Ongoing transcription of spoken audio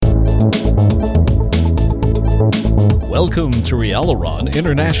Welcome to Rialaron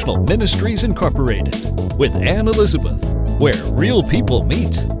International Ministries Incorporated with Anne Elizabeth, where real people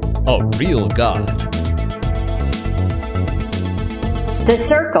meet a real God. The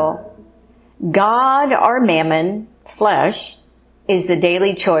circle, God or mammon, flesh, is the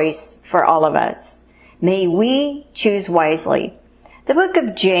daily choice for all of us. May we choose wisely. The book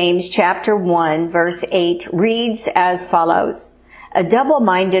of James, chapter 1, verse 8, reads as follows: A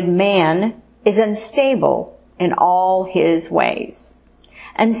double-minded man is unstable in all his ways.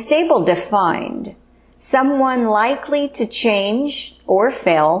 Unstable defined: someone likely to change or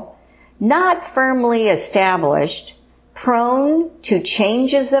fail, not firmly established, prone to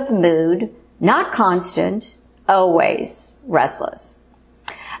changes of mood, not constant, always restless.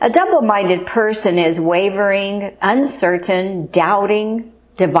 A double-minded person is wavering, uncertain, doubting,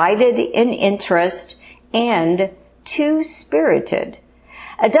 divided in interest, and two-spirited.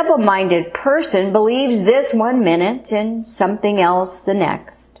 A double-minded person believes this one minute and something else the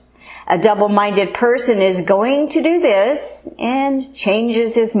next. A double-minded person is going to do this and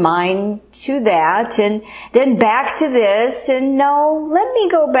changes his mind to that and then back to this and no, let me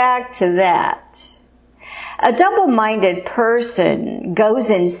go back to that. A double-minded person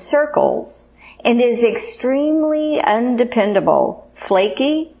goes in circles and is extremely undependable,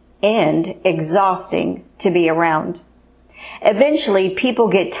 flaky, and exhausting to be around. Eventually, people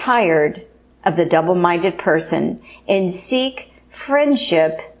get tired of the double-minded person and seek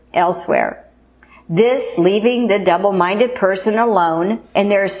friendship elsewhere. This leaving the double-minded person alone in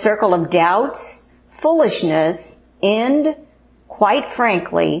their circle of doubts, foolishness, and, quite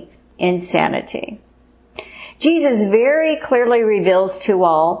frankly, insanity. Jesus very clearly reveals to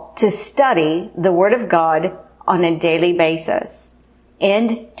all to study the Word of God on a daily basis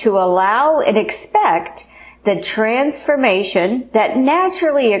and to allow and expect the transformation that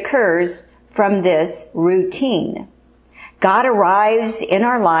naturally occurs from this routine. God arrives in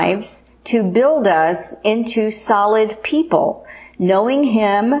our lives to build us into solid people, knowing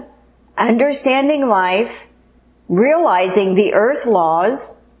Him, understanding life, realizing the earth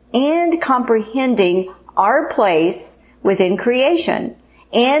laws, and comprehending our place within creation,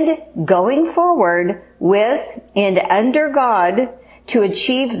 and going forward with and under God to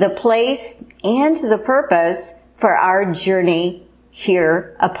achieve the place and the purpose for our journey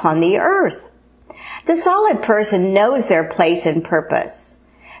here upon the earth. The solid person knows their place and purpose.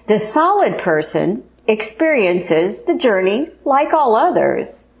 The solid person experiences the journey like all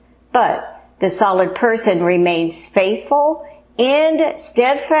others, but the solid person remains faithful and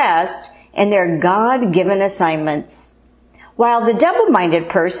steadfast in their God-given assignments, while the double-minded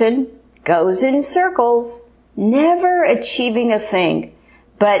person goes in circles, never achieving a thing,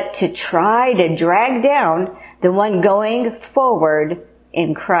 but to try to drag down the one going forward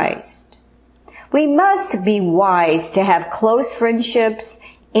in Christ. We must be wise to have close friendships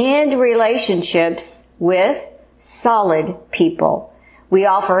and relationships with solid people. We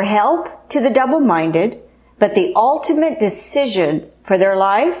offer help to the double-minded, but the ultimate decision for their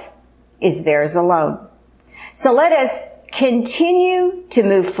life is theirs alone. So let us continue to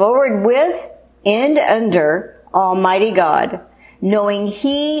move forward with and under Almighty God, knowing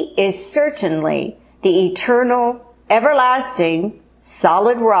He is certainly the eternal, everlasting,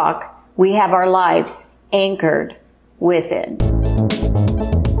 solid rock we have our lives anchored within.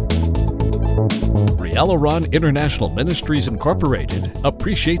 Rialaron International Ministries Incorporated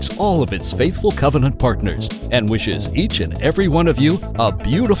appreciates all of its faithful covenant partners and wishes each and every one of you a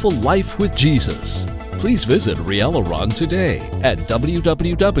beautiful life with Jesus. Please visit Rialaron today at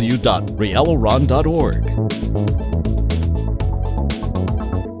www.rialaron.org.